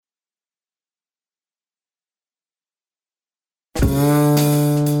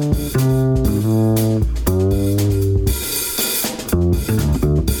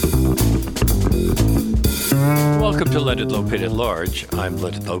Right at Large, I'm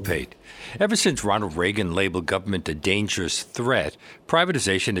Lit Lopate. Ever since Ronald Reagan labeled government a dangerous threat,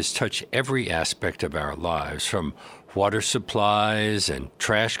 privatization has touched every aspect of our lives, from water supplies and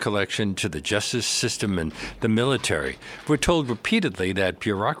trash collection to the justice system and the military. We're told repeatedly that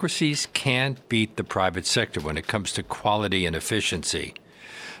bureaucracies can't beat the private sector when it comes to quality and efficiency.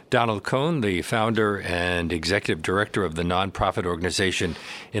 Donald Cohn, the founder and executive director of the nonprofit organization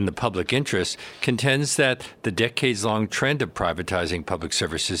In the Public Interest, contends that the decades-long trend of privatizing public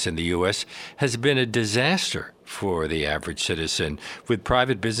services in the U.S. has been a disaster for the average citizen, with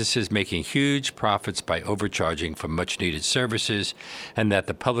private businesses making huge profits by overcharging for much-needed services, and that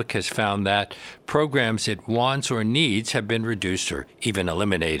the public has found that programs it wants or needs have been reduced or even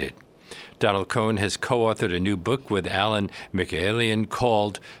eliminated. Donald Cohn has co-authored a new book with Alan Mikaelian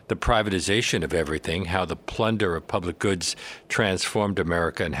called The Privatization of Everything, How the Plunder of Public Goods Transformed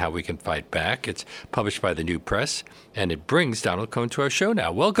America and How We Can Fight Back. It's published by the New Press, and it brings Donald Cohn to our show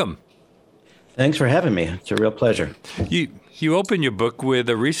now. Welcome. Thanks for having me. It's a real pleasure. You open your book with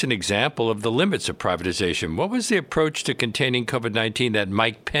a recent example of the limits of privatization. What was the approach to containing COVID-19 that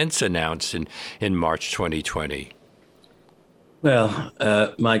Mike Pence announced in March 2020? Well,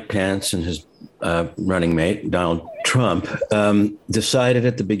 Mike Pence and his running mate, Donald Trump, decided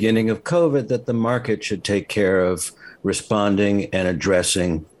at the beginning of COVID that the market should take care of responding and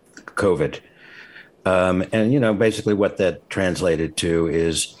addressing COVID. And, basically what that translated to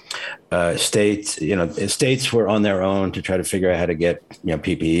is states were on their own to try to figure out how to get,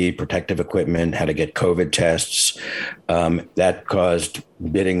 PPE, protective equipment, how to get COVID tests. That caused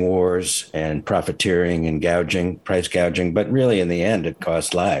bidding wars and profiteering and price gouging. But really, in the end, it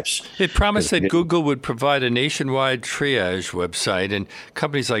cost lives. It promised that Google would provide a nationwide triage website, and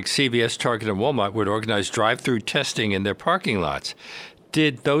companies like CVS, Target, and Walmart would organize drive-through testing in their parking lots.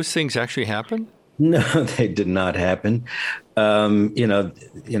 Did those things actually happen? No, they did not happen.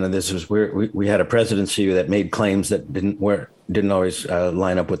 This was where we had a presidency that made claims that didn't always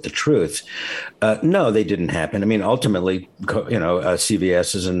line up with the truth. No, they didn't happen. I mean, ultimately,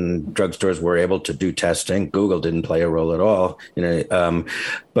 CVSs and drugstores were able to do testing. Google didn't play a role at all.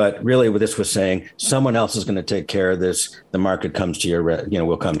 But really, what this was saying, someone else is going to take care of this. The market comes to your,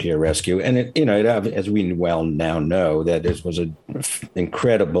 will come to your rescue. And it as we well now know, that this was an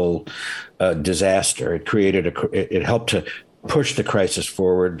incredible disaster. It helped to push the crisis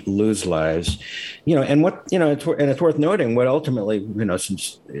forward, lose lives, and it's worth noting what ultimately,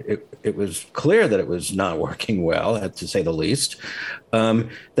 since it was clear that it was not working well, to say the least,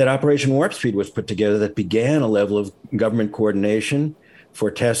 that Operation Warp Speed was put together that began a level of government coordination for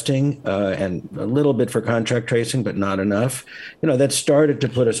testing and a little bit for contract tracing, but not enough, that started to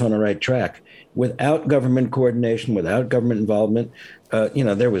put us on the right track. Without government coordination, without government involvement,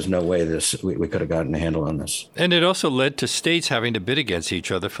 there was no way we could have gotten a handle on this. And it also led to states having to bid against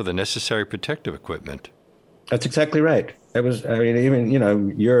each other for the necessary protective equipment. That's exactly right.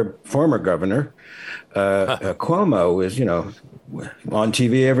 Even your former governor, Cuomo, is, on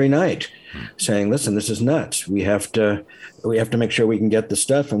TV every night saying, listen, this is nuts. We have to make sure we can get the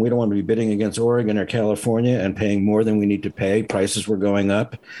stuff, and we don't want to be bidding against Oregon or California and paying more than we need to pay. Prices were going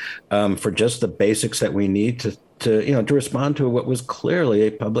up for just the basics that we need to respond to what was clearly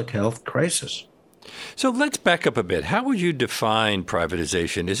a public health crisis. So let's back up a bit. How would you define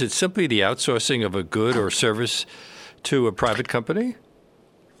privatization? Is it simply the outsourcing of a good or service to a private company?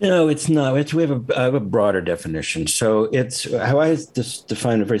 No, it's not. We have a broader definition. So it's how I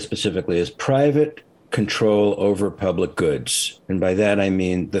define it very specifically is private control over public goods. And by that, I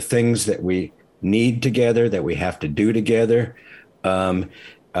mean the things that we need together, that we have to do together,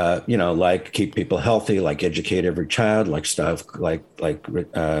 like keep people healthy, like educate every child, like stuff, like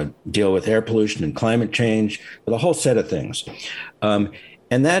deal with air pollution and climate change, with a whole set of things.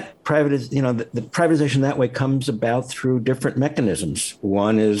 And that the privatization that way comes about through different mechanisms.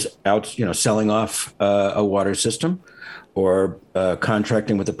 One is selling off a water system, or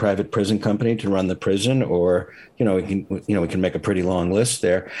contracting with a private prison company to run the prison, or we can make a pretty long list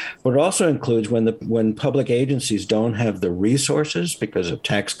there. But it also includes when public agencies don't have the resources because of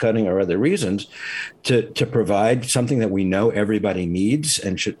tax cutting or other reasons to provide something that we know everybody needs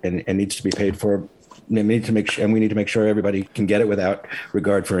and needs to be paid for. We need to make sure everybody can get it without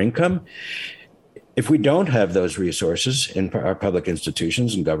regard for income. If we don't have those resources in our public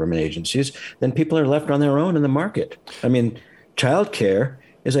institutions and government agencies, then people are left on their own in the market. I mean, childcare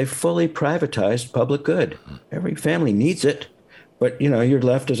is a fully privatized public good. Every family needs it, but you're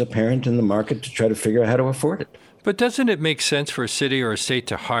left as a parent in the market to try to figure out how to afford it. But doesn't it make sense for a city or a state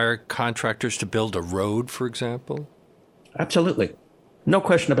to hire contractors to build a road, for example? Absolutely. No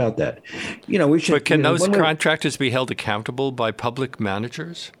question about that. We should. But can those contractors be held accountable by public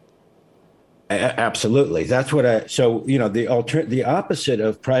managers? Absolutely. That's what the opposite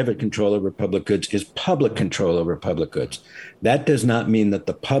of private control over public goods is public control over public goods. That does not mean that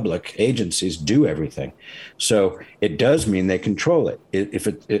the public agencies do everything. So it does mean they control it. If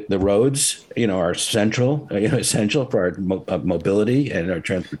the roads, are essential for our mobility and our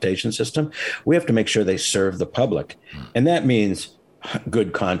transportation system, we have to make sure they serve the public. And that means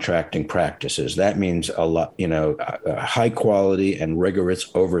good contracting practices. That means a lot, high quality and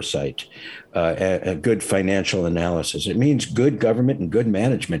rigorous oversight, a good financial analysis. It means good government and good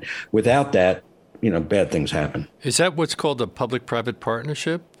management. Without that, bad things happen. Is that what's called a public-private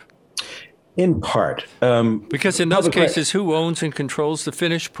partnership? In part. Because in those cases, who owns and controls the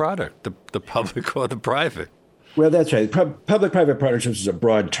finished product, the public or the private? Well, that's right. Public-private partnerships is a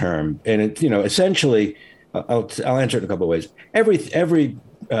broad term. And it, essentially, I'll answer it in a couple of ways. Every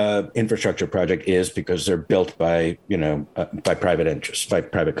infrastructure project is because they're built by private interests, by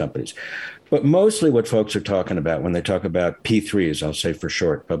private companies. But mostly what folks are talking about when they talk about P3s, I'll say for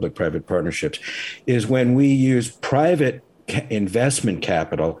short, public-private partnerships, is when we use private investment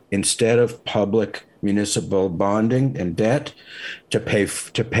capital instead of public municipal bonding and debt to pay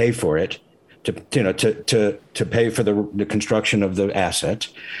for it, to pay for the construction of the asset.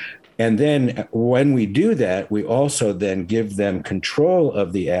 And then when we do that, we also then give them control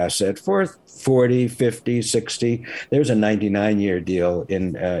of the asset for 40, 50, 60. There's a 99-year deal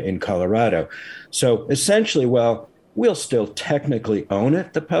in Colorado. So essentially, we'll still technically own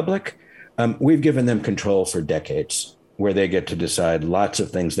it, the public. We've given them control for decades where they get to decide lots of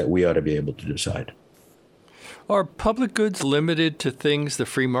things that we ought to be able to decide. Are public goods limited to things the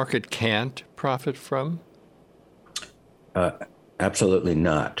free market can't profit from? Absolutely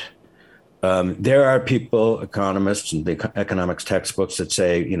not. There are people, economists and the economics textbooks that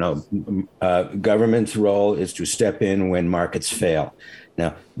say, government's role is to step in when markets fail.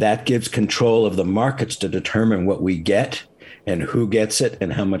 Now, that gives control of the markets to determine what we get and who gets it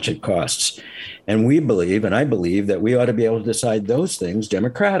and how much it costs. And we believe, and I believe, that we ought to be able to decide those things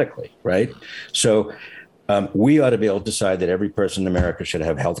democratically, right? So we ought to be able to decide that every person in America should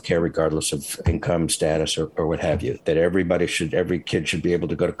have health care regardless of income status or what have you, that every kid should be able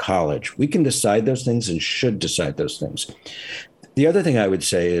to go to college. We can decide those things and should decide those things. The other thing I would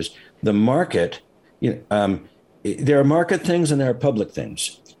say is the market, there are market things and there are public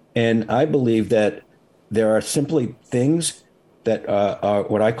things. And I believe that there are simply things that are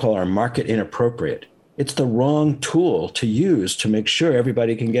what I call are market inappropriate. It's the wrong tool to use to make sure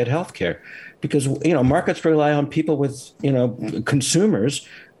everybody can get health care. Because, markets rely on people with, consumers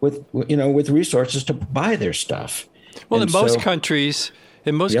with resources to buy their stuff. Well, in most countries,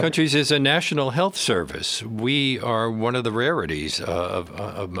 there's a national health service. We are one of the rarities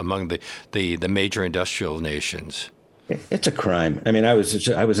among the major industrial nations. It's a crime. I mean, I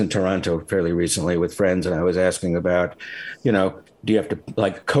was in Toronto fairly recently with friends, and I was asking about, do you have to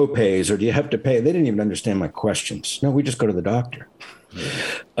co-pays or do you have to pay? They didn't even understand my questions. No, we just go to the doctor.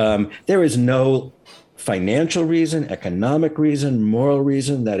 There is no financial reason, economic reason, moral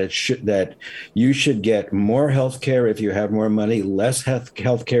reason that you should get more health care if you have more money, less health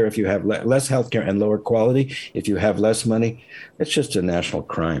care if you have less health care, and lower quality if you have less money. It's just a national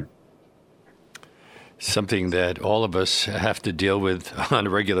crime. Something that all of us have to deal with on a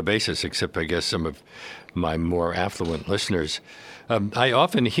regular basis, except I guess some of my more affluent listeners. I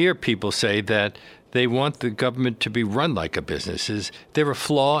often hear people say that they want the government to be run like a business. Is there a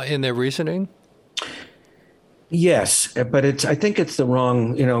flaw in their reasoning? Yes, but I think it's the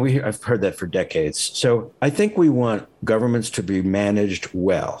wrong, I've heard that for decades. So I think we want governments to be managed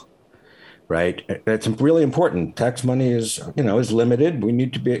well, right? It's really important. Tax money is limited. We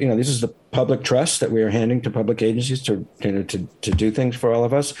need to be, this is the public trust that we are handing to public agencies to do things for all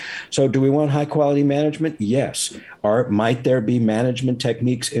of us. So do we want high quality management? Yes. Might there be management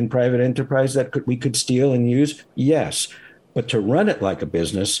techniques in private enterprise that we could steal and use? Yes. But to run it like a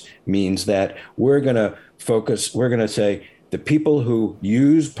business means that we're going to say the people who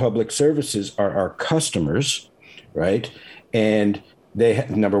use public services are our customers, right? And they,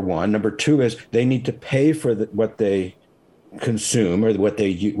 number one. Number two is they need to pay for what they consume or what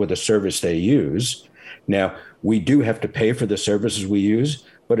the service they use. Now, we do have to pay for the services we use,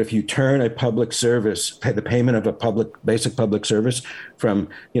 but if you turn a public service, the payment of a basic public service from,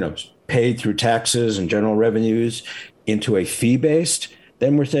 paid through taxes and general revenues into a fee-based,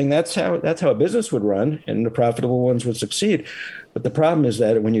 then we're saying that's how a business would run and the profitable ones would succeed. But the problem is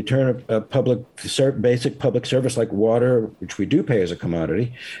that when you turn a basic public service like water, which we do pay as a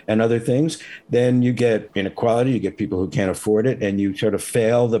commodity, and other things, then you get inequality, you get people who can't afford it, and you sort of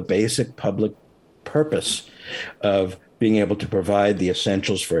fail the basic public purpose of being able to provide the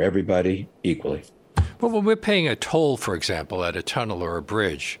essentials for everybody equally. Well, when we're paying a toll, for example, at a tunnel or a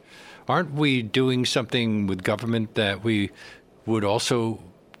bridge, aren't we doing something with government that we would also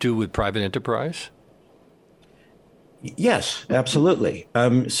do with private enterprise? Yes, absolutely.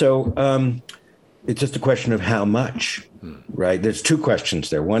 It's just a question of how much, right? There's two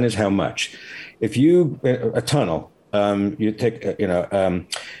questions there. One is how much. If a tunnel, you take,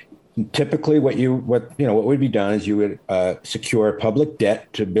 typically what would be done is you would secure public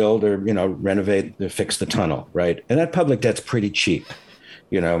debt to build or, renovate, fix the tunnel, right? And that public debt's pretty cheap.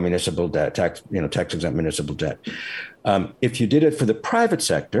 Municipal debt, tax exempt municipal debt. If you did it for the private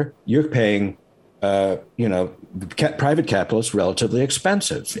sector, you're paying, private capital is relatively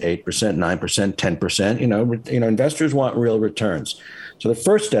expensive, 8%, 9%, 10%. Investors want real returns. So the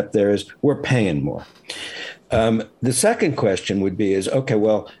first step there is we're paying more. The second question would be okay,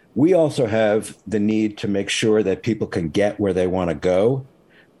 well, we also have the need to make sure that people can get where they want to go.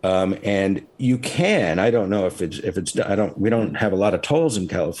 And you can, I don't know we don't have a lot of tolls in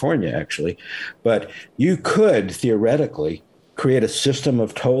California, actually, but you could theoretically create a system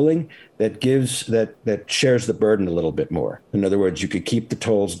of tolling that shares the burden a little bit more. In other words, you could keep the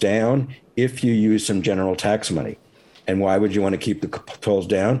tolls down if you use some general tax money. And why would you want to keep the tolls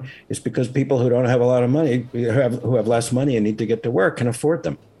down? It's because people who don't have a lot of money, who have less money and need to get to work, can afford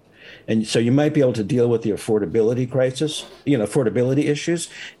them. And so you might be able to deal with the affordability crisis, affordability issues,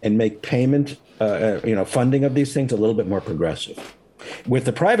 and make payment, funding of these things a little bit more progressive. With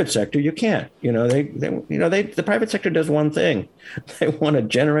the private sector, you can't. The private sector does one thing: they want to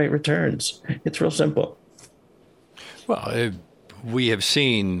generate returns. It's real simple. Well, we have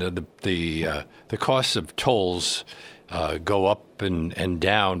seen the costs of tolls go up and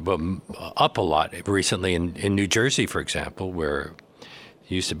down, but up a lot recently in New Jersey, for example, where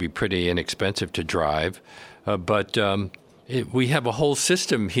used to be pretty inexpensive to drive, but we have a whole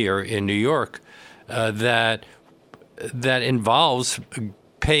system here in New York that involves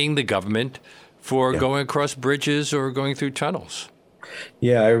paying the government for going across bridges or going through tunnels.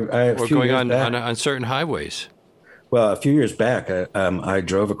 Yeah, or going on certain highways. Well, a few years back, I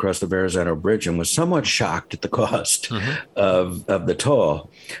drove across the Verrazano Bridge and was somewhat shocked at the cost of the toll.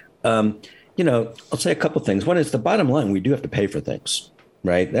 I'll say a couple things. One is the bottom line: we do have to pay for things.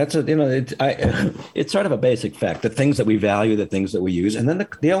 Right. That's it's sort of a basic fact, the things that we value, the things that we use. And then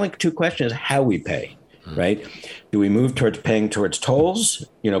the only two questions is how we pay. Right. Do we move towards paying towards tolls,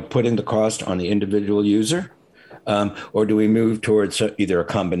 putting the cost on the individual user? Or do we move towards either a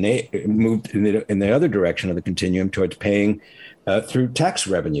combination, move in the other direction of the continuum towards paying through tax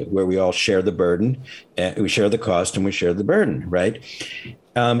revenue, where we all share the burden, we share the cost and we share the burden. Right.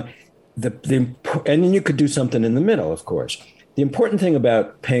 And then you could do something in the middle, of course. The important thing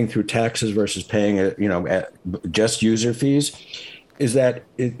about paying through taxes versus paying, just user fees, is that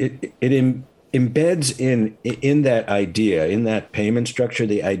it embeds in that idea, in that payment structure,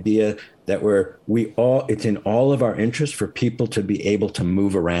 the idea that it's in all of our interest for people to be able to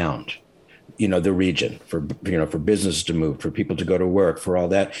move around, the region, for business to move, for people to go to work, for all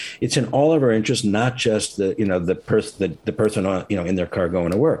that. It's in all of our interest, not just the person on, in their car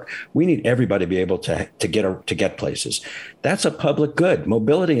going to work. We need everybody to be able to get places. That's a public good.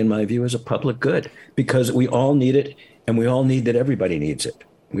 Mobility, in my view, is a public good because we all need it, and we all need that everybody needs it.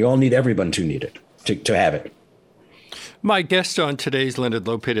 We all need everyone to need it, to have it. My guest on today's Leonard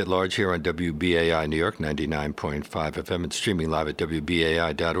Lopate at Large here on WBAI New York 99.5 FM and streaming live at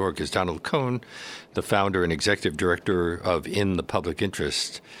WBAI.org is Donald Cohn, the founder and executive director of In the Public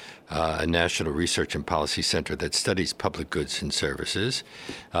Interest, a national research and policy center that studies public goods and services.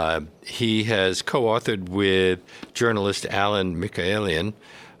 He has co-authored with journalist Alan Mikaelian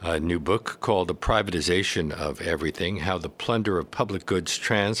a new book called The Privatization of Everything: How the Plunder of Public Goods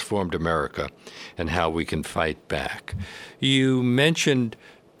Transformed America and How We Can Fight Back. You mentioned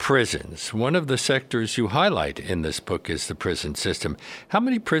prisons. One of the sectors you highlight in this book is the prison system. How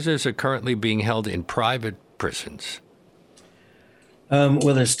many prisoners are currently being held in private prisons? Well,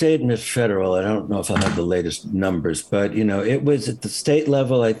 there's state and there's federal. I don't know if I have the latest numbers, but, it was at the state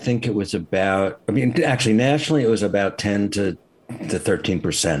level, I think it was actually nationally, it was about 10 to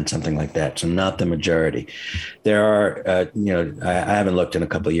 13%, something like that. So not the majority. There are, I haven't looked in a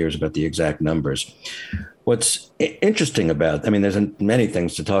couple of years about the exact numbers. What's interesting about, there's many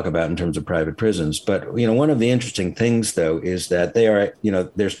things to talk about in terms of private prisons, but, one of the interesting things, though, is that they are,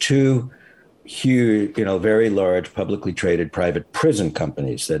 there's two huge, very large publicly traded private prison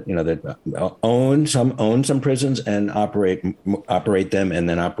companies that own some prisons and operate them, and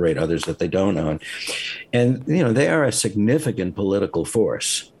then operate others that they don't own. And they are a significant political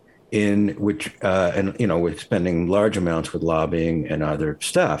force in which we're spending large amounts with lobbying and other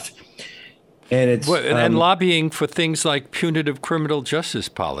stuff. And it's and lobbying for things like punitive criminal justice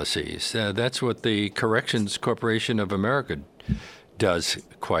policies. That's what the Corrections Corporation of America does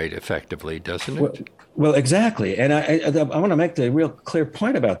quite effectively, doesn't it? Well, exactly. And I want to make the real clear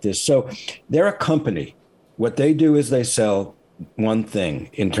point about this. So they're a company. What they do is they sell one thing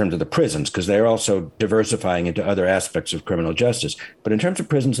in terms of the prisons, because they're also diversifying into other aspects of criminal justice. But in terms of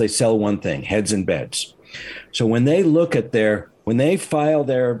prisons, they sell one thing: heads and beds. So when they file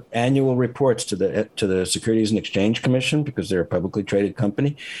their annual reports to the Securities and Exchange Commission, because they're a publicly traded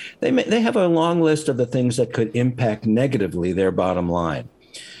company, they have a long list of the things that could impact negatively their bottom line.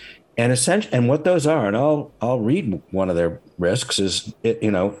 And what those are, and I'll read one of their risks, is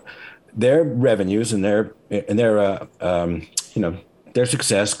their revenues and their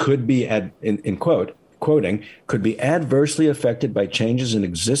success could be quoting, could be adversely affected by changes in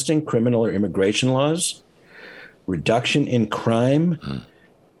existing criminal or immigration laws, reduction in crime,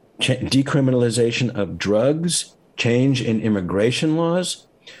 decriminalization of drugs, change in immigration laws.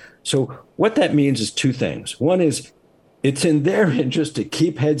 So what that means is two things. One is, it's in their interest to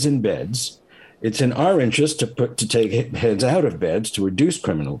keep heads in beds. It's in our interest to take heads out of beds, to reduce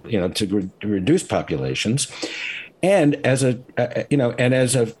to reduce populations. And as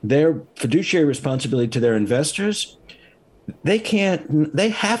their fiduciary responsibility to their investors, they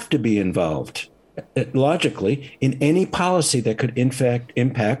have to be involved logically in any policy that could in fact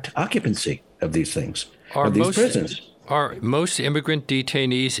impact occupancy of these things, of these prisons. Are most immigrant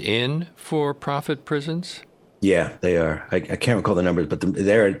detainees in for-profit prisons? Yeah, they are. I can't recall the numbers, but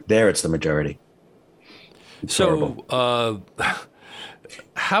there it's the majority. It's so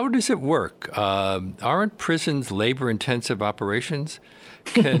how does it work? Aren't prisons labor-intensive operations?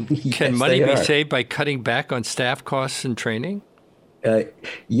 Can money be saved by cutting back on staff costs and training?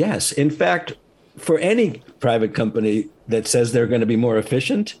 Yes. In fact, for any private company that says they're going to be more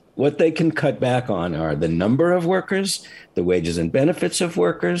efficient, what they can cut back on are the number of workers, the wages and benefits of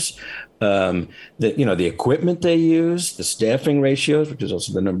workers, the equipment they use, the staffing ratios, which is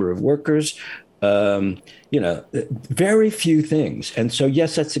also the number of workers, very few things. And so,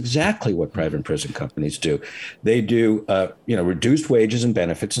 yes, that's exactly what private prison companies do. They do, reduced wages and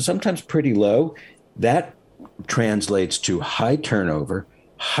benefits, and sometimes pretty low. That translates to high turnover,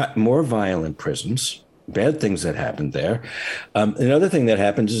 more violent prisons, bad things that happen there. Another thing that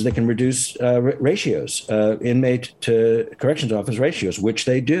happens is they can reduce ratios, inmate to corrections office ratios, which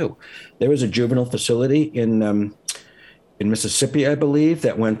they do. There was a juvenile facility in Mississippi, I believe,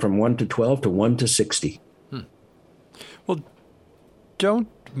 that went from 1 to 12 to 1 to 60. Well, don't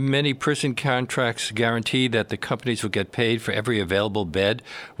many prison contracts guarantee that the companies will get paid for every available bed,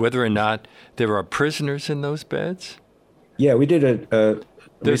 whether or not there are prisoners in those beds? Yeah, we did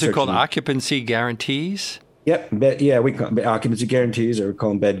those are called occupancy guarantees? Yep. We call them occupancy guarantees, or we call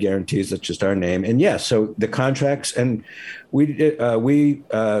them bed guarantees. That's just our name. And yes, so the contracts, and we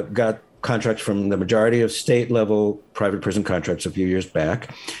got contracts from the majority of state-level private prison contracts a few years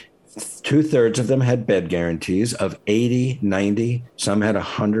back. 2/3 of them had bed guarantees of 80, 90. Some had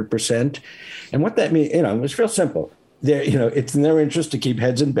 100%. And what that means, it was real simple. It's in their interest to keep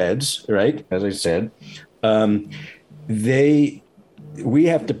heads in beds, right? As I said, we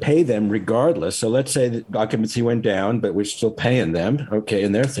have to pay them regardless. So let's say that occupancy went down, but we're still paying them. Okay,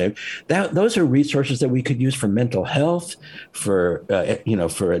 and they're safe. Those are resources that we could use for mental health, for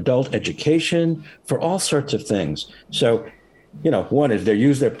for adult education, for all sorts of things. So, one is they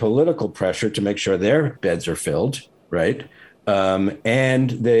use their political pressure to make sure their beds are filled, right? And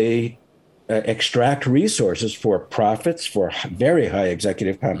they extract resources for profits, for very high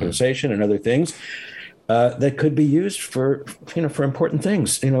executive compensation and other things. That could be used for important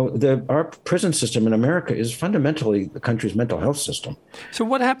things. Our prison system in America is fundamentally the country's mental health system. So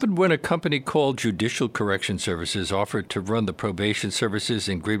what happened when a company called Judicial Correction Services offered to run the probation services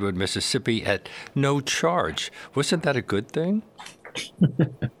in Greenwood, Mississippi at no charge? Wasn't that a good thing?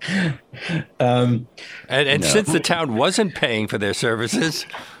 And no. Since the town wasn't paying for their services,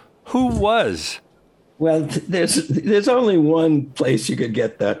 who was? Well, there's only one place you could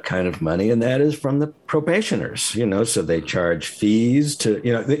get that kind of money, and that is from the probationers. So they charge fees to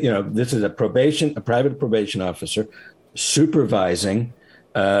this is a private probation officer supervising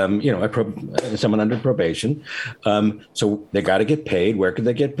someone under probation. So they got to get paid. Where could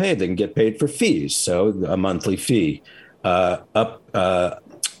they get paid? They can get paid for fees. So a monthly fee,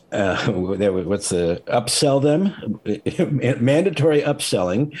 what's the upsell them, mandatory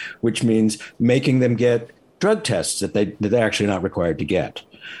upselling, which means making them get drug tests that they're actually not required to get.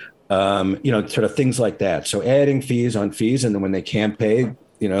 Sort of things like that. So adding fees on fees, and then when they can't pay,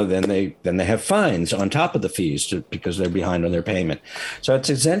 then they have fines on top of the fees because they're behind on their payment. So it's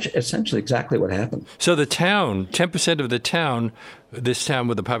essentially exactly what happened. So the town, 10% of the town, this town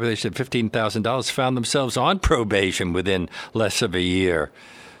with a population of $15,000, found themselves on probation within less of a year.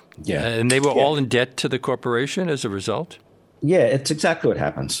 Yeah, and they were all in debt to the corporation as a result. Yeah, it's exactly what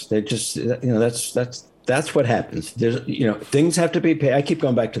happens. They just, that's what happens. There's, things have to be paid. I keep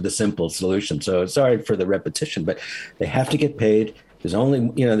going back to the simple solution. So sorry for the repetition, but they have to get paid. There's only,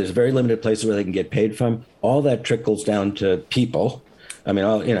 there's very limited places where they can get paid from. All that trickles down to people. I mean,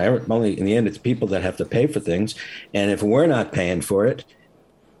 only in the end, it's people that have to pay for things. And if we're not paying for it,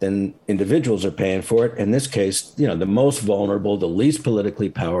 then individuals are paying for it. In this case, the most vulnerable, the least politically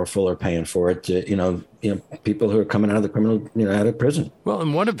powerful are paying for it. People who are coming out of the criminal, out of prison. Well,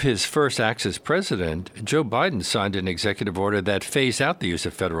 in one of his first acts as president, Joe Biden signed an executive order that phased out the use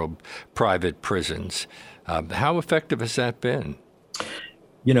of federal private prisons. How effective has that been?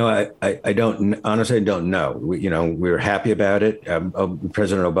 I don't know. We're happy about it.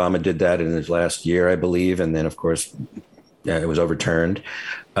 President Obama did that in his last year, I believe. And then, of course, it was overturned.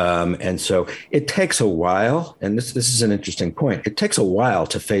 And so it takes a while. And this is an interesting point. It takes a while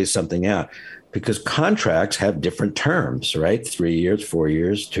to phase something out because contracts have different terms, right? 3 years, 4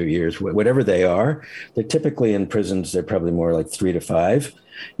 years, 2 years, whatever they are. They're typically in prisons. They're probably more like 3 to 5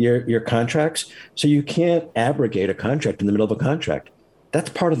 year contracts. So you can't abrogate a contract in the middle of a contract. That's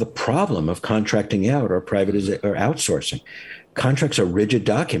part of the problem of contracting out or or outsourcing. Contracts are rigid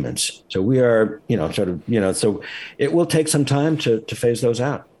documents. So we are, so it will take some time to phase those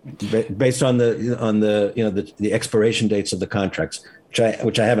out based on the expiration dates of the contracts,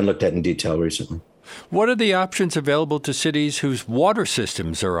 which I haven't looked at in detail recently. What are the options available to cities whose water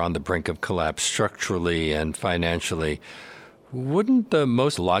systems are on the brink of collapse structurally and financially? Wouldn't the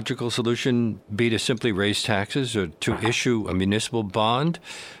most logical solution be to simply raise taxes or to issue a municipal bond?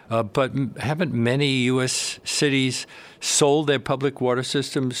 But haven't many U.S. cities sold their public water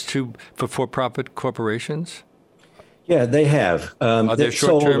systems to for-profit corporations? Yeah, they have. Are there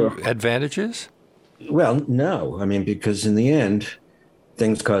short-term advantages? Well, no. I mean, because in the end,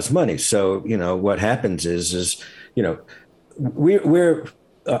 things cost money. So, what happens is we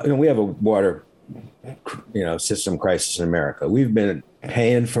have a water system crisis in America. We've been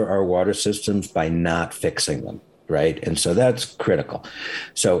paying for our water systems by not fixing them, right? And so that's critical.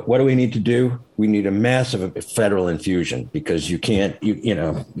 So what do we need to do? We need a massive federal infusion because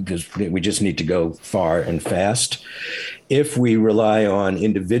because we just need to go far and fast. If we rely on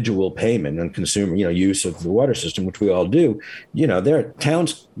individual payment and consumer, use of the water system, which we all do,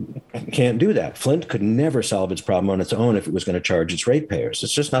 towns can't do that. Flint could never solve its problem on its own if it was going to charge its ratepayers.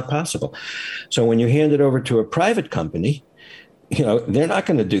 It's just not possible. So when you hand it over to a private company, they're not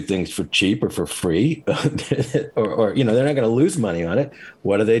going to do things for cheap or for free, or they're not going to lose money on it.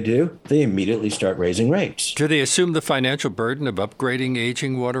 What do? They immediately start raising rates. Do they assume the financial burden of upgrading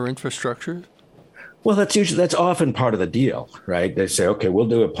aging water infrastructure? Well, that's often part of the deal, right? They say, okay, we'll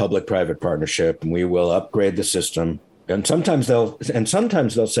do a public-private partnership and we will upgrade the system. And sometimes they'll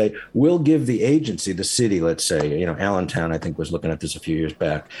say, we'll give the agency, the city, let's say, Allentown, I think was looking at this a few years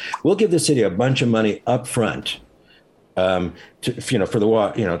back. We'll give the city a bunch of money up front. For the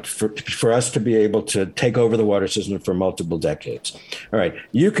water, for us to be able to take over the water system for multiple decades. All right,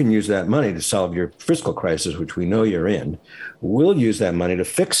 you can use that money to solve your fiscal crisis, which we know you're in. We'll use that money to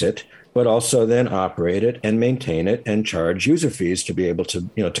fix it, but also then operate it and maintain it and charge user fees to be able to,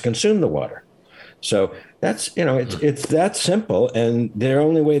 to consume the water. So that's, it's that simple. And the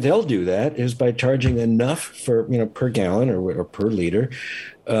only way they'll do that is by charging enough for, per gallon or per liter,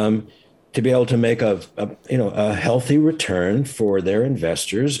 to be able to make a healthy return for their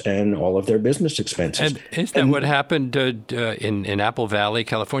investors and all of their business expenses. And is that what happened in Apple Valley,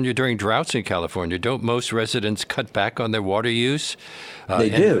 California, during droughts in California? Don't most residents cut back on their water use? They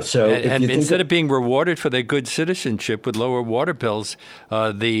do. So instead of being rewarded for their good citizenship with lower water bills,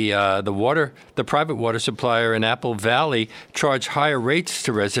 the private water supplier in Apple Valley charged higher rates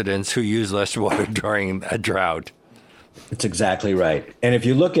to residents who use less water during a drought. That's exactly right. And if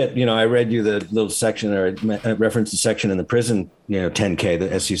you look at, I read you the little section or reference the section in the prison, 10K,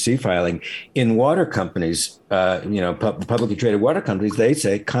 the SEC filing. In water companies, publicly traded water companies, they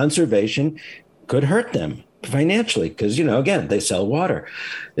say conservation could hurt them financially because, again, they sell water.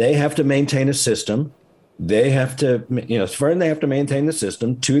 They have to maintain a system They have to, first they have to maintain the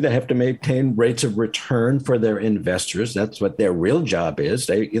system. Two, they have to maintain rates of return for their investors. That's what their real job is.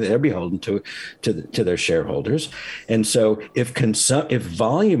 They're beholden to their shareholders. And so if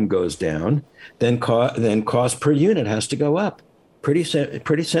volume goes down, then cost per unit has to go up. Pretty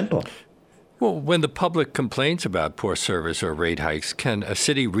simple. Well, when the public complains about poor service or rate hikes, can a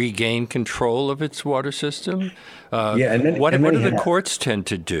city regain control of its water system? What do the courts tend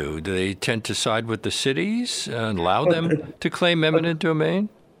to do? Do they tend to side with the cities and allow them to claim eminent domain?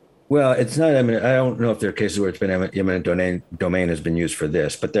 Well, it's not eminent. I don't know if there are cases where it's been eminent domain has been used for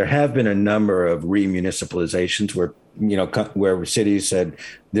this, but there have been a number of remunicipalizations where cities said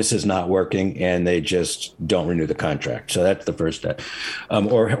this is not working and they just don't renew the contract. So that's the first step.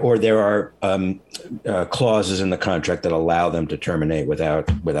 Or there are clauses in the contract that allow them to terminate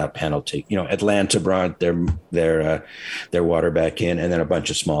without penalty. Atlanta brought their water back in, and then a bunch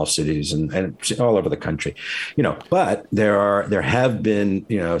of small cities and all over the country. But there have been,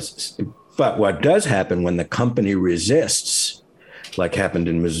 but what does happen when the company resists, like happened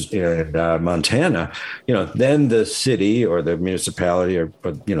in Montana, then the city or the municipality or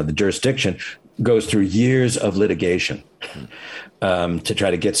the jurisdiction goes through years of litigation to try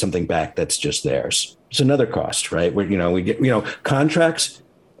to get something back that's just theirs. It's another cost, right? We get contracts.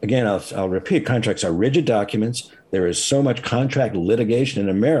 Again, I'll repeat, contracts are rigid documents. There is so much contract litigation in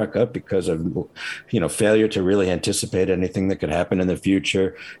America because of, failure to really anticipate anything that could happen in the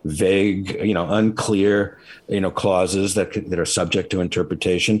future, vague, unclear, clauses that are subject to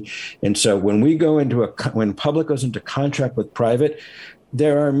interpretation. And so when public goes into contract with private,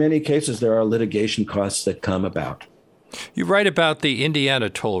 there are many cases, there are litigation costs that come about. You write about the Indiana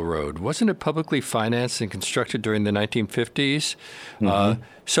Toll Road. Wasn't it publicly financed and constructed during the 1950s? Mm-hmm.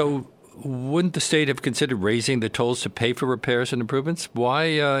 So wouldn't the state have considered raising the tolls to pay for repairs and improvements? Why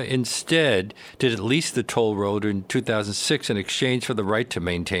instead did it lease the toll road in 2006 in exchange for the right to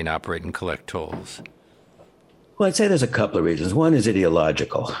maintain, operate, and collect tolls? Well, I'd say there's a couple of reasons. One is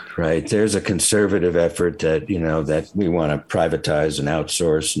ideological, right? There's a conservative effort that, that we want to privatize and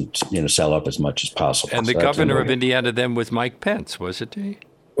outsource and, sell up as much as possible. And the governor of Indiana then was Mike Pence, wasn't he?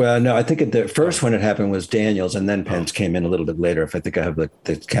 Well, no, I think the first one it happened was Daniels, and then Pence came in a little bit later, if I think I have the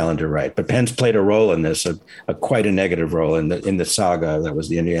calendar right. But Pence played a role in this, quite a negative role in the saga that was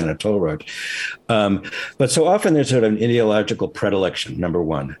the Indiana Toll Road. But so often there's sort of an ideological predilection, number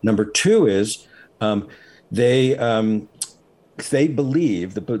one. Number two is they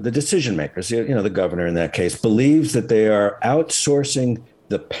believe, the decision makers, the governor in that case, believes that they are outsourcing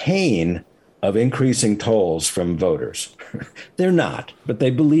the pain of increasing tolls from voters. They're not, but they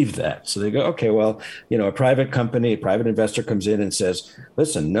believe that. So they go, okay, well, a private company, a private investor comes in and says,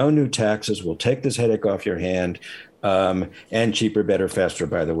 listen, no new taxes. We'll take this headache off your hand, and cheaper, better, faster,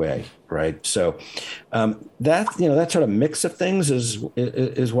 by the way. Right. So that sort of mix of things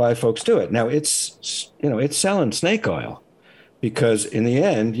is why folks do it. Now it's selling snake oil, because in the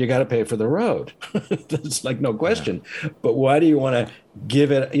end, you got to pay for the road. That's like no question. Yeah. But why do you want to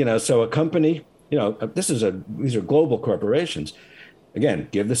give it, so a company, these are global corporations. Again,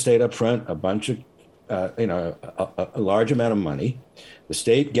 give the state up front a bunch of, a large amount of money. The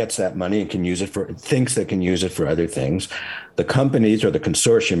state gets that money and thinks they can use it for other things. The companies, or the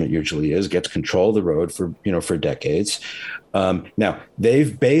consortium it usually is, gets control of the road for decades. Now,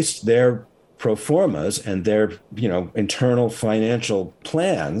 they've based their pro formas and their, internal financial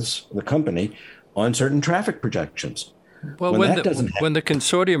plans, the company, on certain traffic projections. Well, when the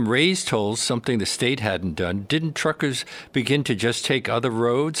consortium raised tolls, something the state hadn't done, didn't truckers begin to just take other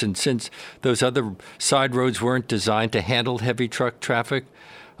roads? And since those other side roads weren't designed to handle heavy truck traffic,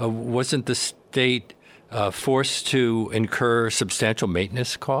 wasn't the state forced to incur substantial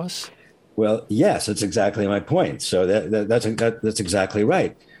maintenance costs? Well, yes, that's exactly my point. So that's exactly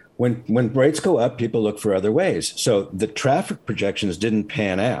right. When rates go up, people look for other ways. So the traffic projections didn't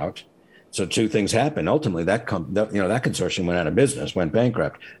pan out. So two things happened. Ultimately, that consortium went out of business, went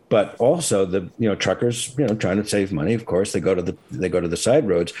bankrupt. But also the truckers, trying to save money, of course, they go to the side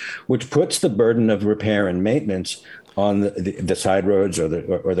roads, which puts the burden of repair and maintenance on the side roads or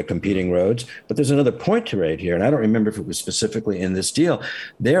the competing roads. But there's another point to right here, and I don't remember if it was specifically in this deal.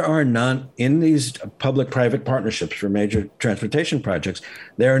 There are in these public-private partnerships for major transportation projects,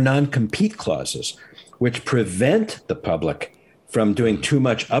 there are non-compete clauses, which prevent the public from doing too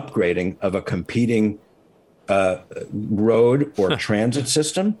much upgrading of a competing road or transit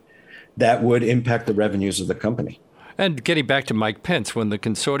system that would impact the revenues of the company. And getting back to Mike Pence, when the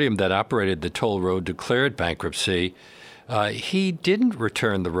consortium that operated the toll road declared bankruptcy, he didn't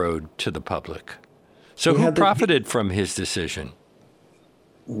return the road to the public. So who profited from his decision?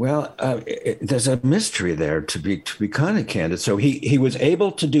 Well, there's a mystery there, to be kind of candid. So he was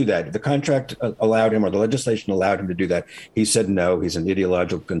able to do that. The contract allowed him, or the legislation allowed him to do that. He said no. He's an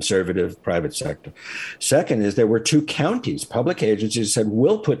ideological conservative, private sector. Second is there were two counties, public agencies, said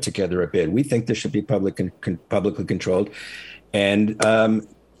we'll put together a bid. We think this should be publicly controlled, and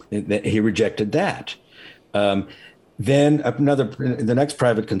he rejected that. Then the next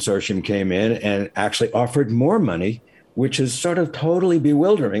private consortium came in and actually offered more money, which is sort of totally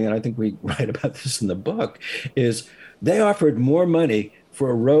bewildering. And I think we write about this in the book, is they offered more money for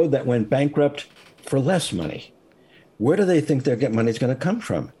a road that went bankrupt for less money. Where do they think their money's going to come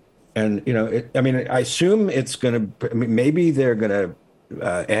from? And, I assume it's going to, maybe they're going to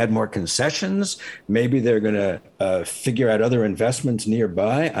add more concessions. Maybe they're going to figure out other investments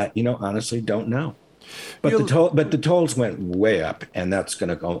nearby. I honestly don't know. But the tolls went way up, and that's going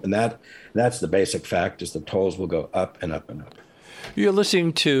to go. And that's the basic fact: is the tolls will go up and up and up. You're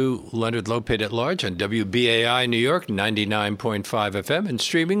listening to Leonard Lopate at Large on WBAI New York 99.5 FM and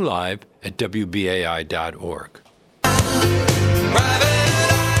streaming live at WBAI.org.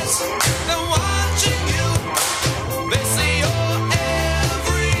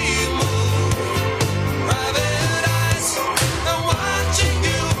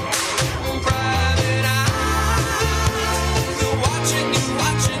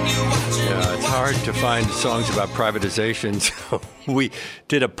 To find songs about privatization, so we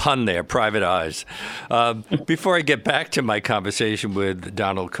did a pun there, private eyes. Before I get back to my conversation with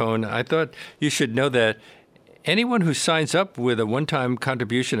Donald Cohn, I thought you should know that anyone who signs up with a one-time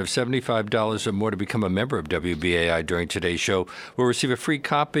contribution of $75 or more to become a member of WBAI during today's show will receive a free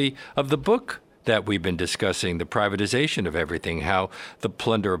copy of the book that we've been discussing, The Privatization of Everything, How the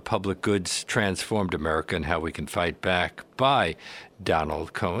Plunder of Public Goods Transformed America and How We Can Fight Back, by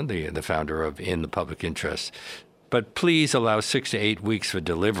Donald Cohn, the founder of In the Public Interest. But please allow 6 to 8 weeks for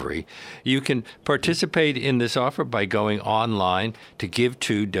delivery. You can participate in this offer by going online to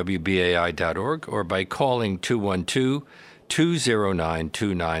give2wbai.org or by calling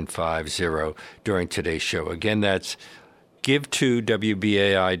 212-209-2950 during today's show. Again, that's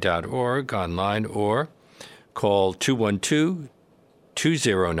give2wbai.org online or call 212-209-2950,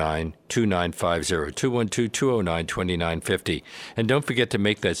 212-209-2950. And don't forget to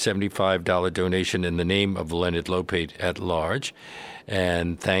make that $75 donation in the name of Leonard Lopate at Large.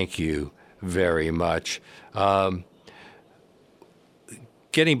 And thank you very much.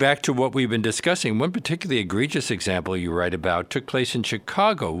 Getting back to what we've been discussing, one particularly egregious example you write about took place in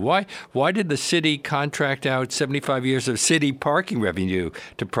Chicago. Why did the city contract out 75 years of city parking revenue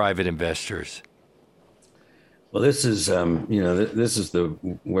to private investors? Well, this is this is the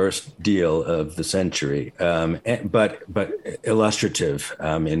worst deal of the century, but illustrative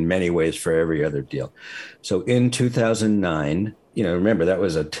in many ways for every other deal. So in 2009. Remember that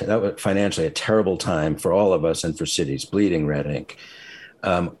was financially a terrible time for all of us and for cities, bleeding red ink.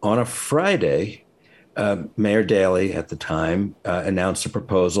 On a Friday, Mayor Daley at the time announced a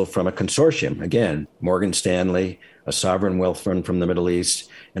proposal from a consortium, again, Morgan Stanley, a sovereign wealth fund from the Middle East,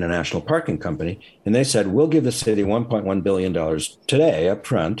 and a national parking company. And they said, we'll give the city $1.1 billion today up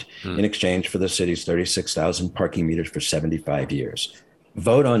front in exchange for the city's 36,000 parking meters for 75 years.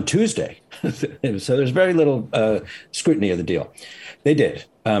 Vote on Tuesday. So there's very little scrutiny of the deal. They did.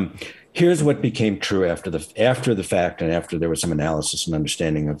 Here's what became true after the fact, and after there was some analysis and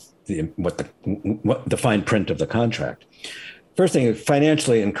understanding of what the fine print of the contract. First thing,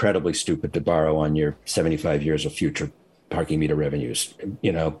 financially incredibly stupid to borrow on your 75 years of future parking meter revenues,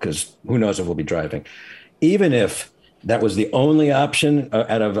 because who knows if we'll be driving. Even if that was the only option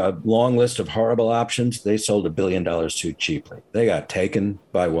out of a long list of horrible options, they sold $1 billion too cheaply. They got taken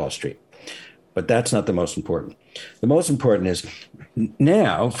by Wall Street. But that's not the most important. The most important is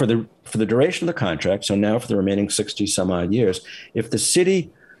now for the duration of the contract, so now for the remaining 60 some odd years, if the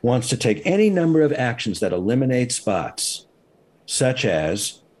city wants to take any number of actions that eliminate spots, such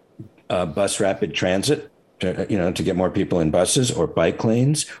as bus rapid transit, to get more people in buses, or bike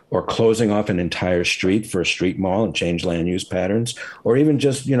lanes, or closing off an entire street for a street mall and change land use patterns, or even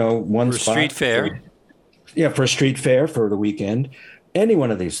just, one spot. Street fair. For a street fair for the weekend, any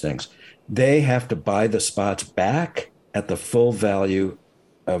one of these things. They have to buy the spots back at the full value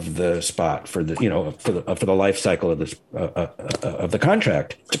of the spot for the for the life cycle of this of the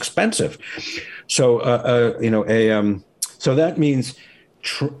contract. It's expensive, so so that means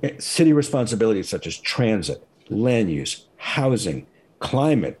city responsibilities such as transit, land use, housing,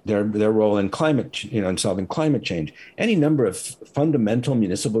 climate, their role in climate, in solving climate change, any number of fundamental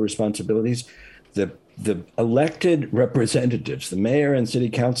municipal responsibilities. The elected representatives, the mayor and city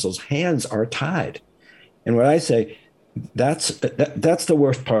council's hands are tied. And what I say, That's the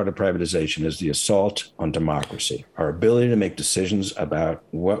worst part of privatization is the assault on democracy, our ability to make decisions about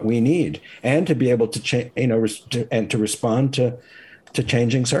what we need and to be able to change, and to respond to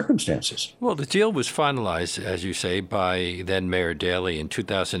changing circumstances. Well, the deal was finalized, as you say, by then Mayor Daley in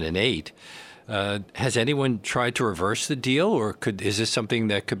 2008. Has anyone tried to reverse the deal, or is this something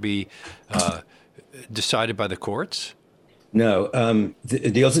that could be decided by the courts? No, the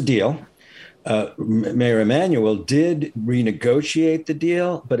deal's a deal. Mayor Emanuel did renegotiate the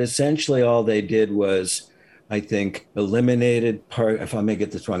deal, but essentially all they did was, I think, eliminated if I may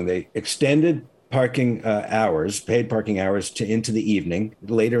get this wrong, they extended parking hours, paid parking hours into the evening,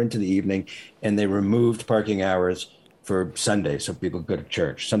 later into the evening, and they removed parking hours for Sunday so people could go to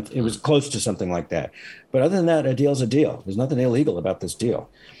church. It was close to something like that. But other than that, a deal's a deal. There's nothing illegal about this deal.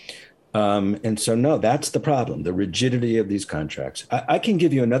 And so, no, that's the problem, the rigidity of these contracts. I can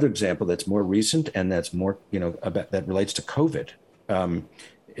give you another example that's more recent and that's more, that relates to COVID,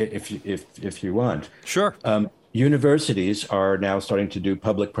 if you want. Sure. Universities are now starting to do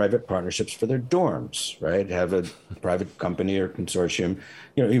public-private partnerships for their dorms, right? Have a private company or consortium,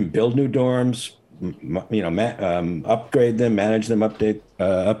 even build new dorms, upgrade them, manage them,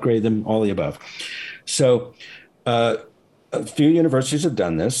 upgrade them, all the above. So, a few universities have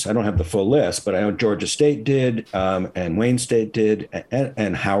done this. I don't have the full list, but I know Georgia State did, and Wayne State did,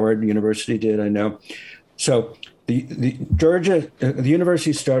 and Howard University did, I know. So the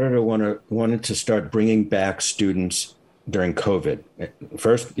university wanted to start bringing back students during COVID.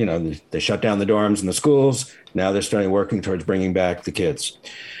 First, they shut down the dorms and the schools. Now they're starting working towards bringing back the kids.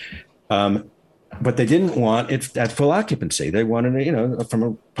 But they didn't want it at full occupancy. They wanted, from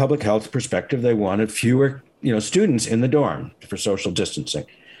a public health perspective, they wanted fewer students in the dorm for social distancing.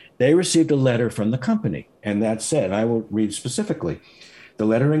 They received a letter from the company, and that said, I will read specifically. The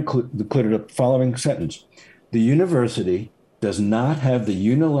letter included a following sentence: "The university does not have the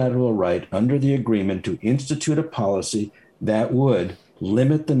unilateral right under the agreement to institute a policy that would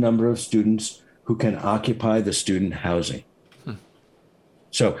limit the number of students who can occupy the student housing."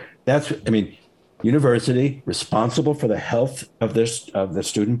 So university responsible for the health of the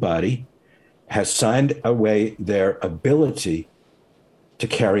student body has signed away their ability to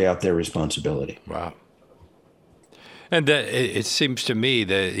carry out their responsibility. Wow. And it seems to me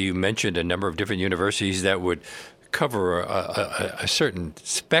that you mentioned a number of different universities that would cover a certain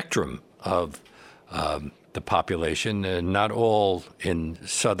spectrum of the population, and not all in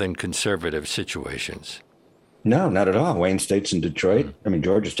Southern conservative situations. No, not at all. Wayne State's in Detroit.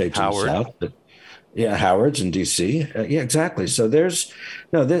 Georgia State's in the South. But yeah, Howard's in D.C. Yeah, exactly. So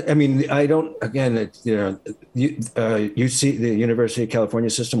I don't. Again, you see, the University of California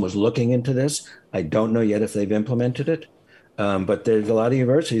system was looking into this. I don't know yet if they've implemented it, but there's a lot of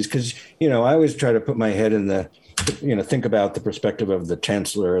universities because I always try to put my head in think about the perspective of the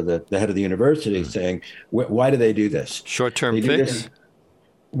chancellor or the head of the university, saying, why do they do this? Short-term fix?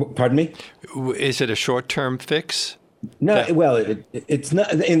 Pardon me? Is it a short-term fix? No, it's not.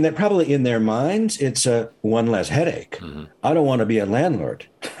 Probably in their minds, it's a one less headache. Mm-hmm. I don't want to be a landlord.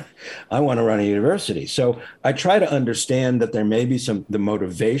 I want to run a university. So I try to understand that there may be the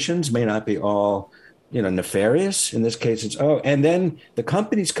motivations may not be all, nefarious. In this case, it's and then the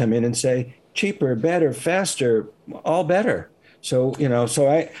companies come in and say cheaper, better, faster, all better. So what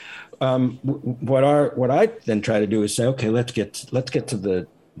I then try to do is say, okay, let's get to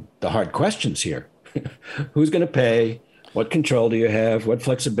the hard questions here. Who's going to pay? What control do you have? What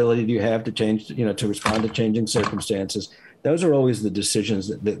flexibility do you have to change, to respond to changing circumstances? Those are always the decisions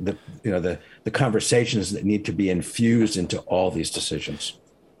the conversations that need to be infused into all these decisions.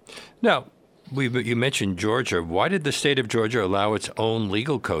 Now, you mentioned Georgia. Why did the state of Georgia allow its own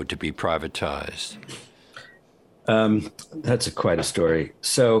legal code to be privatized? That's quite a story.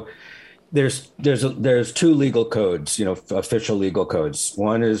 So there's two legal codes, official legal codes.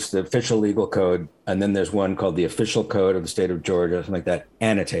 One is the official legal code, and then there's one called the official code of the state of Georgia, something like that,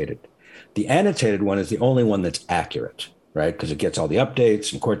 annotated. The annotated one is the only one that's accurate, right? Because it gets all the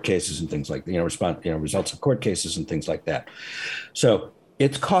updates and court cases and things like, results of court cases and things like that. So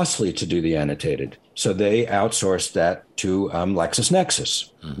it's costly to do the annotated. So they outsourced that to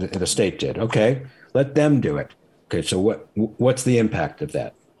LexisNexis. The state did. Okay, let them do it. Okay, so what's the impact of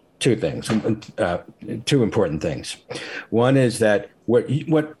that? Two things, two important things. One is that what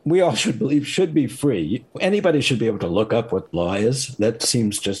we all should believe should be free. Anybody should be able to look up what law is. That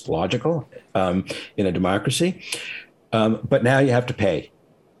seems just logical in a democracy. But now you have to pay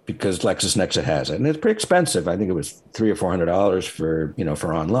because LexisNexis has it, and it's pretty expensive. I think it was $300 or $400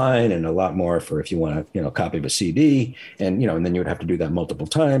 for online, and a lot more for if you want a copy of a CD, and then you would have to do that multiple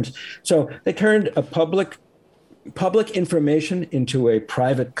times. So they turned a public public information into a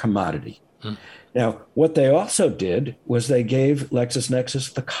private commodity. Now, what they also did was they gave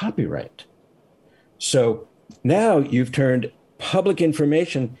LexisNexis the copyright. So now you've turned public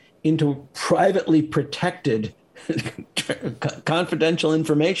information into privately protected confidential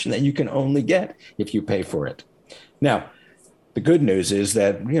information that you can only get if you pay for it. Now, the good news is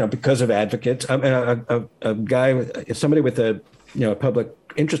that, because of advocates, a guy, somebody with a, public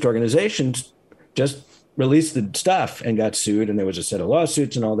interest organization just released the stuff and got sued, and there was a set of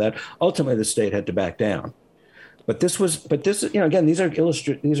lawsuits and all that. Ultimately, the state had to back down. But this, again, these are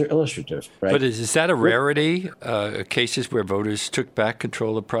illustrative, right? But is that a rarity? Cases where voters took back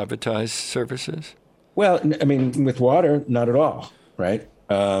control of privatized services? Well, I mean, with water, not at all, right?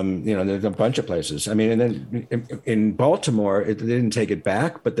 There's a bunch of places. I mean, and then in Baltimore, they didn't take it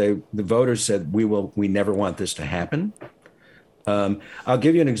back, but the voters said, we never want this to happen. I'll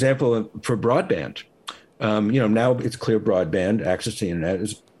give you an example for broadband. Now it's clear broadband access to the internet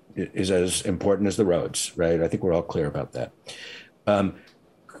is as important as the roads, right? I think we're all clear about that. The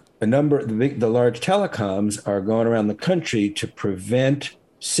large telecoms are going around the country to prevent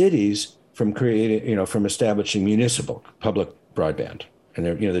cities from from establishing municipal public broadband, and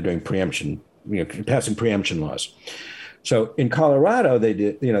they're doing preemption, passing preemption laws. So in Colorado, they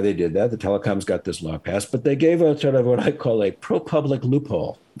did that. The telecoms got this law passed, but they gave a sort of what I call a pro-public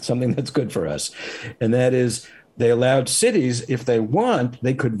loophole, something that's good for us. And that is they allowed cities, if they want,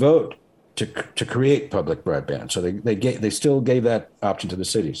 they could vote to create public broadband. So they still gave that option to the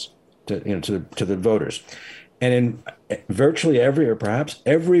cities, to the voters. And in virtually every, or perhaps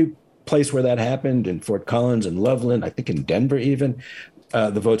every place where that happened, in Fort Collins and Loveland, I think in Denver even,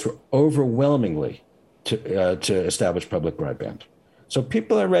 the votes were overwhelmingly to establish public broadband. So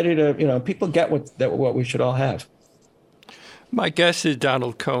people are ready to, people get what we should all have. My guest is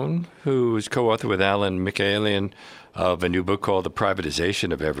Donald Cohn, who is co-author with Alan Mikaelian of a new book called The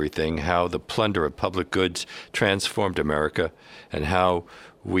Privatization of Everything: How the Plunder of Public Goods Transformed America and How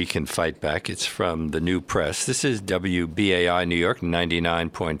We Can Fight Back. It's from the New Press. This is WBAI New York,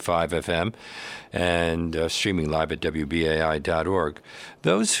 99.5 FM, and streaming live at WBAI.org.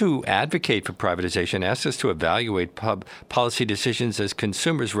 Those who advocate for privatization ask us to evaluate policy decisions as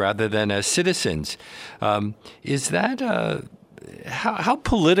consumers rather than as citizens. Is that how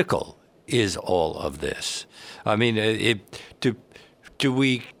political is all of this? I mean, do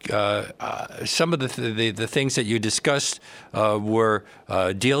we? Some of the things that you discussed were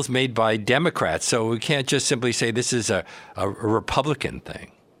deals made by Democrats, so we can't just simply say this is a Republican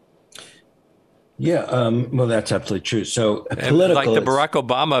thing. Yeah, well, that's absolutely true. So political, like the Barack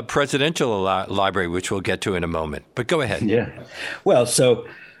Obama Presidential Library, which we'll get to in a moment. But go ahead. Yeah, well, so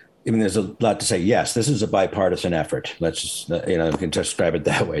there's a lot to say. Yes, this is a bipartisan effort. Let's just we can describe it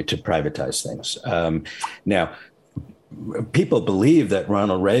that way, to privatize things. Now, people believe that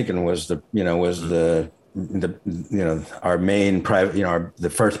Ronald Reagan was our main private, the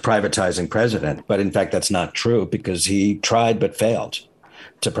first privatizing president. But in fact, that's not true, because he tried but failed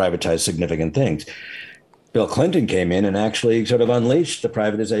to privatize significant things. Bill Clinton came in and actually sort of unleashed the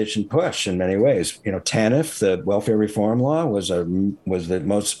privatization push in many ways. TANF, the welfare reform law, was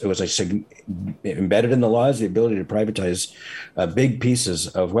embedded in the laws, the ability to privatize big pieces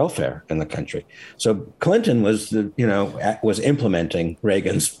of welfare in the country. So Clinton was implementing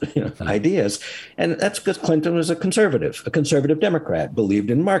Reagan's ideas, and that's because Clinton was a conservative Democrat, believed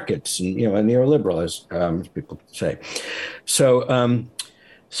in markets and a neoliberal, as people say.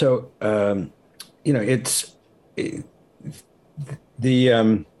 Even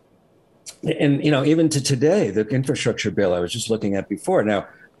to today, the infrastructure bill I was just looking at before. Now,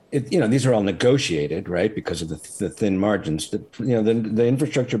 these are all negotiated, right, because of the thin margins. The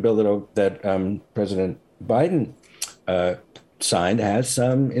infrastructure bill that President Biden signed has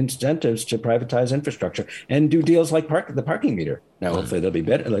some incentives to privatize infrastructure and do deals like the parking meter. Now, hopefully they'll be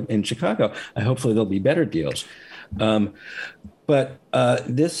better. Like in Chicago, hopefully there'll be better deals. But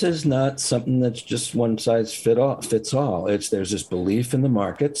this is not something that's just one size fits all. There's this belief in the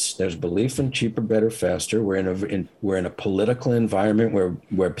markets. There's belief in cheaper, better, faster. We're in a political environment where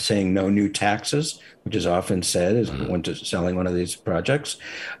we're saying no new taxes, which is often said is when selling one of these projects,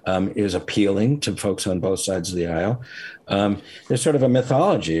 is appealing to folks on both sides of the aisle. There's sort of a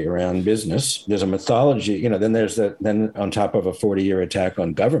mythology around business. There's a mythology, then on top of a 40-year attack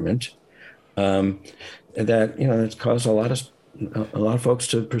on government, that it's caused a lot of folks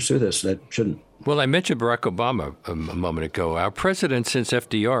to pursue this that shouldn't. Well, I mentioned Barack Obama a moment ago. Our presidents since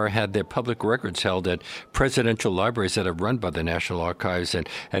FDR had their public records held at presidential libraries that are run by the National Archives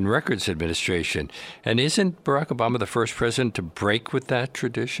and Records Administration. And isn't Barack Obama the first president to break with that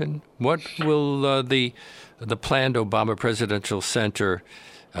tradition? What will the planned Obama Presidential Center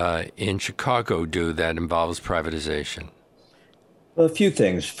in Chicago do that involves privatization? Well, a few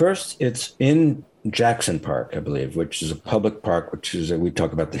things. First, it's in Jackson Park, I believe, which is a public park. Which is we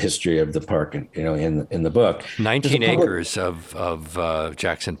talk about the history of the park, in the book. 19 acres of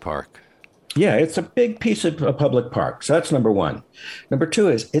Jackson Park. Yeah, it's a big piece of a public park. So that's number one. Number two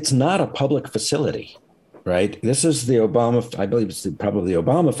is it's not a public facility, right? This is the Obama. I believe it's probably the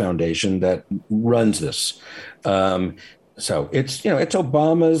Obama Foundation that runs this. So it's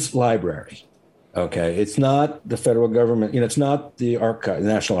Obama's library. Okay, it's not the federal government. It's not the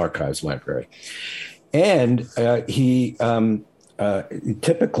National Archives library, and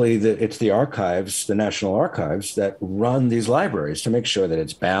typically it's the archives, the National Archives, that run these libraries to make sure that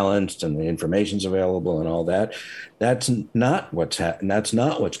it's balanced and the information's available and all that. That's not what's That's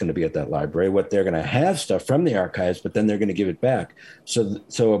not what's going to be at that library. What they're going to have stuff from the archives, but then they're going to give it back. So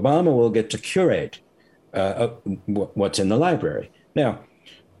Obama will get to curate what's in the library now.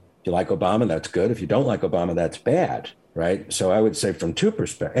 If you like Obama, that's good. If you don't like Obama, that's bad, right? So I would say from two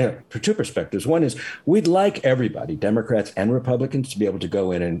perspectives. One is we'd like everybody, Democrats and Republicans, to be able to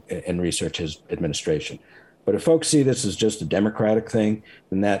go in and research his administration. But if folks see this as just a Democratic thing,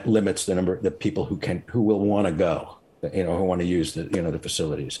 then that limits the number of people who will want to go, who want to use the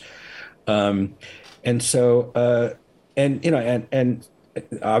facilities. And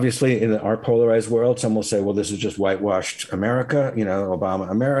obviously, in our polarized world, some will say, well, this is just whitewashed America,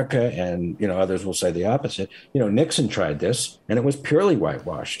 Obama America, and, others will say the opposite. Nixon tried this, and it was purely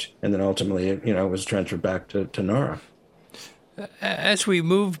whitewashed. And then ultimately, it was transferred back to NARA. As we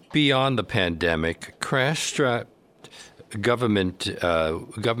move beyond the pandemic, crash-strapped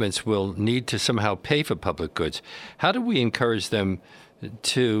governments will need to somehow pay for public goods. How do we encourage them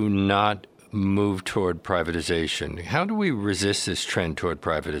to not move toward privatization? How do we resist this trend toward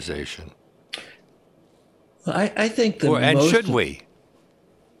privatization? Well, I think should we?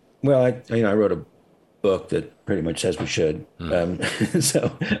 Well, I wrote a book that pretty much says we should.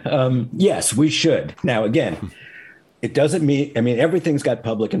 Yes, we should. Now, again, it doesn't mean. Everything's got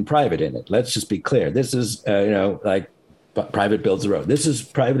public and private in it. Let's just be clear. This is like private builds the road. This is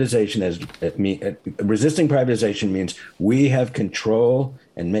privatization. Resisting privatization means we have control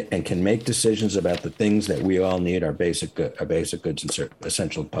and can make decisions about the things that we all need, our basic goods and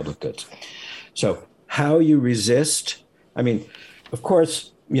essential public goods. So how you resist? Of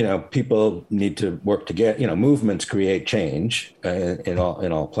course, people need to work together. Movements create change in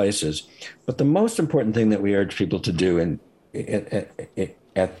all places. But the most important thing that we urge people to do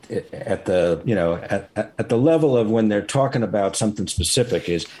at the level of when they're talking about something specific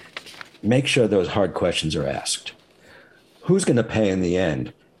is make sure those hard questions are asked. Who's going to pay in the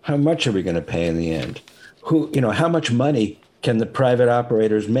end? How much are we going to pay in the end? How much money can the private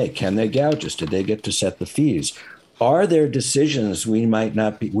operators make? Can they gouge us? Do they get to set the fees? Are there decisions we,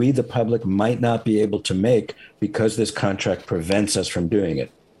 the public, might not be able to make because this contract prevents us from doing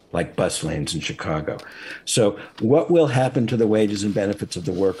it, like bus lanes in Chicago? So what will happen to the wages and benefits of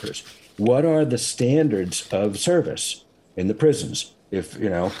the workers? What are the standards of service in the prisons?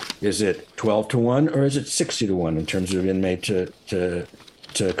 Is it 12 to 1 or is it 60 to 1 in terms of inmate to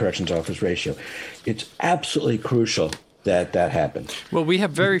corrections officer ratio? It's absolutely crucial that happens. Well, we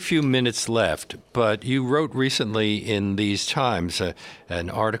have very few minutes left, but you wrote recently in these Times an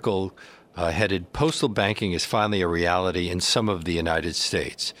article headed "Postal Banking is Finally a Reality in Some of the United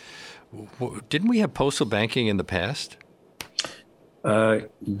States." Didn't we have postal banking in the past?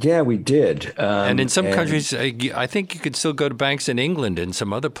 Yeah, we did. And in some countries, I think you could still go to banks in England and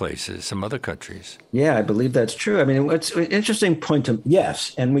some other places, some other countries. Yeah, I believe that's true. It's an interesting point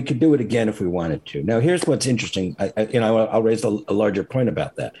yes, and we could do it again if we wanted to. Now, here's what's interesting. I'll raise a larger point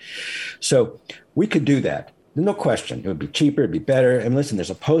about that. So we could do that. No question. It would be cheaper. It'd be better. And listen, there's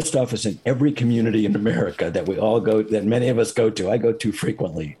a post office in every community in America that that many of us go to. I go to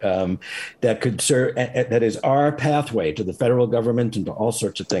frequently. That could serve. That is our pathway to the federal government and to all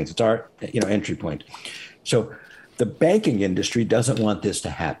sorts of things. It's our entry point. So the banking industry doesn't want this to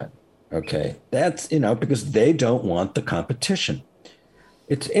happen. Okay, that's because they don't want the competition.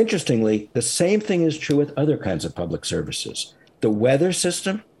 It's interestingly the same thing is true with other kinds of public services. The weather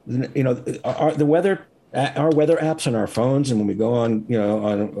system. The weather. Our weather apps on our phones, and when we go on,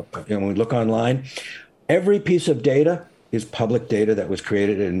 when we look online, every piece of data is public data that was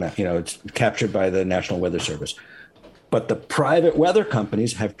created and it's captured by the National Weather Service. But the private weather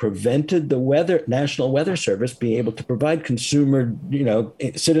companies have prevented the National Weather Service being able to provide consumer,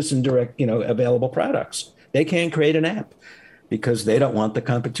 citizen direct, available products. They can't create an app because they don't want the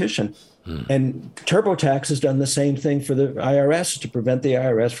competition. And TurboTax has done the same thing for the IRS to prevent the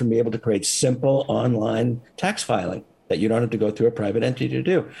IRS from being able to create simple online tax filing that you don't have to go through a private entity to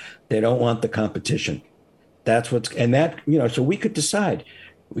do. They don't want the competition. So we could decide.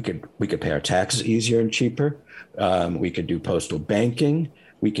 We could pay our taxes easier and cheaper. We could do postal banking.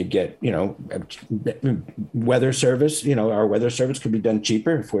 We could get, weather service. Our weather service could be done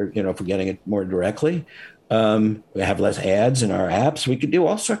cheaper if we're getting it more directly. We have less ads in our apps. We could do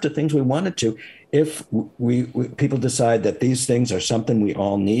all sorts of things we wanted to if people decide that these things are something we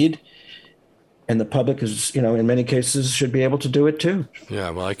all need. And the public is, in many cases, should be able to do it too.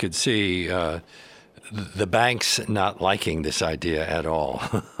 Yeah, well, I could see the banks not liking this idea at all.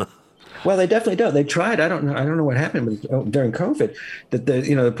 Well, they definitely don't. They tried. I don't know what happened during COVID. That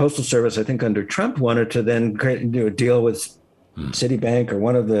the Postal Service, I think under Trump, wanted to then do a deal with Citibank or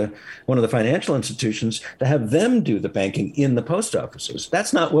one of the financial institutions to have them do the banking in the post offices.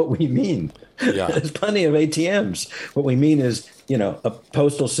 That's not what we mean. Yeah. There's plenty of ATMs. What we mean is, a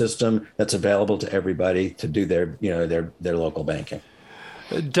postal system that's available to everybody to do their local banking.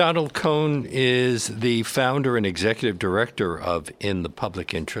 Donald Cohn is the founder and executive director of In the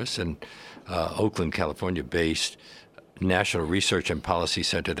Public Interest, an Oakland, California-based National Research and Policy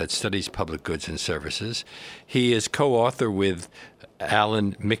Center that studies public goods and services. He is co-author with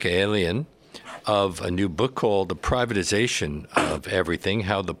Alan Mikaelian of a new book called The Privatization of Everything,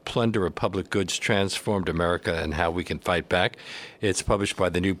 How the Plunder of Public Goods Transformed America and How We Can Fight Back. It's published by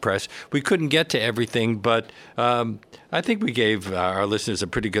the New Press. We couldn't get to everything, but I think we gave our listeners a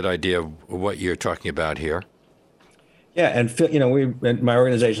pretty good idea of what you're talking about here. Yeah, and my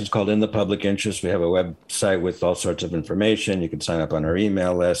organization is called In the Public Interest. We have a website with all sorts of information. You can sign up on our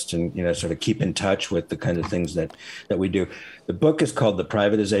email list and sort of keep in touch with the kind of things that we do. The book is called The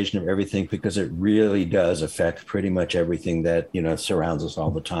Privatization of Everything because it really does affect pretty much everything that surrounds us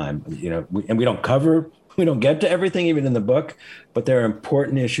all the time. We don't get to everything even in the book, but there are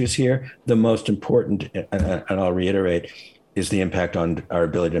important issues here. The most important, and I'll reiterate, is the impact on our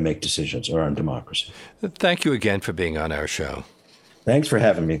ability to make decisions or on democracy. Thank you again for being on our show. Thanks for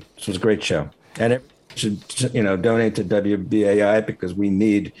having me. This was a great show. And it should, donate to WBAI because we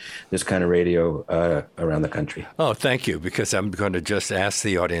need this kind of radio around the country. Oh, thank you, because I'm going to just ask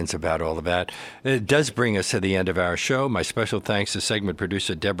the audience about all of that. It does bring us to the end of our show. My special thanks to segment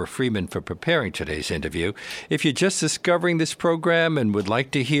producer Deborah Freeman for preparing today's interview. If you're just discovering this program and would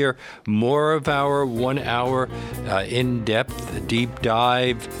like to hear more of our 1 hour in-depth, deep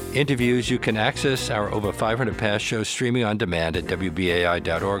dive interviews, you can access our over 500 past shows streaming on demand at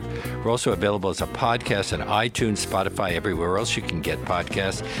WBAI.org. We're also available as a podcast on iTunes, Spotify, everywhere else you can get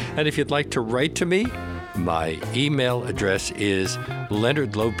podcasts. And if you'd like to write to me, my email address is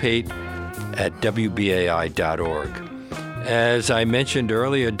leonardlopate@wbai.org. As I mentioned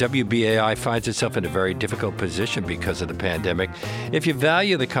earlier, WBAI finds itself in a very difficult position because of the pandemic. If you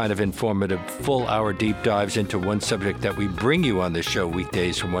value the kind of informative, full-hour deep dives into one subject that we bring you on this show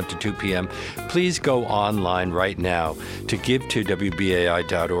weekdays from 1 to 2 p.m., please go online right now to give to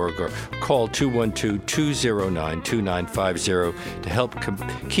WBAI.org or call 212-209-2950 to help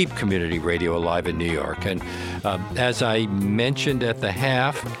keep community radio alive in New York. And as I mentioned at the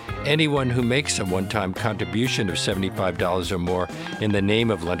half, anyone who makes a one-time contribution of $75 or more in the name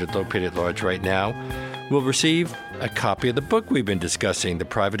of Leonard Lopate at Large right now will receive a copy of the book we've been discussing, The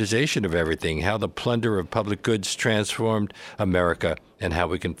Privatization of Everything, How the Plunder of Public Goods Transformed America and How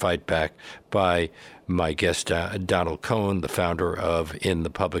We Can Fight Back, by my guest, Donald Cohn, the founder of In the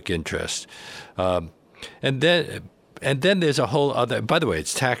Public Interest. And then there's a whole other, by the way,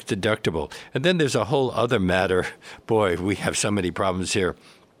 it's tax deductible. And then there's a whole other matter. Boy, we have so many problems here.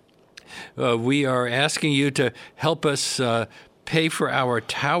 We are asking you to help us pay for our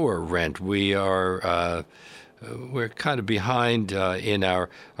tower rent. We're kind of behind in our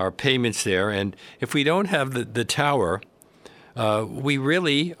payments there. And if we don't have the tower, we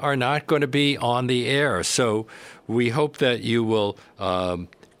really are not going to be on the air. So we hope that you will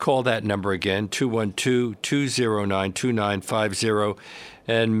call that number again, 212-209-2950,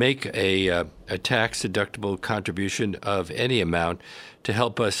 and make a tax-deductible contribution of any amount to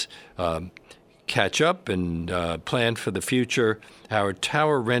help us catch up and plan for the future. Our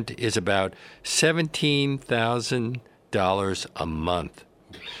tower rent is about $17,000 a month,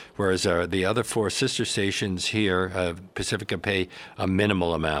 whereas the other four sister stations here, Pacifica, pay a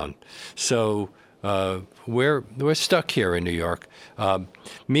minimal amount. So we're stuck here in New York.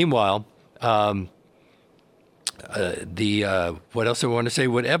 Meanwhile, What else I want to say?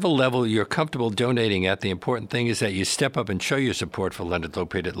 Whatever level you're comfortable donating at, the important thing is that you step up and show your support for Leonard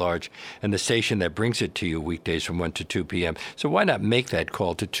Lopate at Large and the station that brings it to you weekdays from 1 to 2 p.m. So why not make that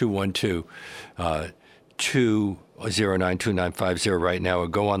call to 212-209-2950 right now, or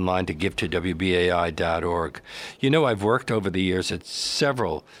go online to givetowbai.org. You know, I've worked over the years at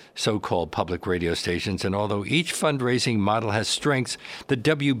several so-called public radio stations, and although each fundraising model has strengths, the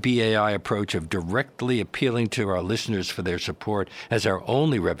WBAI approach of directly appealing to our listeners for their support as our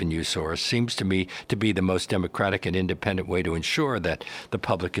only revenue source seems to me to be the most democratic and independent way to ensure that the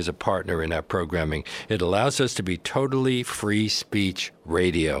public is a partner in our programming. It allows us to be totally free speech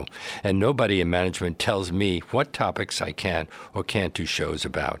radio, and nobody in management tells me what topics I can or can't do shows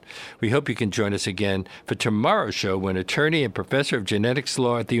about. We hope you can join us again for tomorrow's show, when attorney and professor of genetics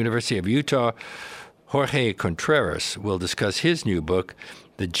law at the University of Utah, Jorge Contreras, will discuss his new book,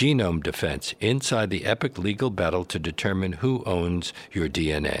 The Genome Defense, Inside the Epic Legal Battle to Determine Who Owns Your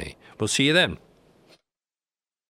DNA. We'll see you then.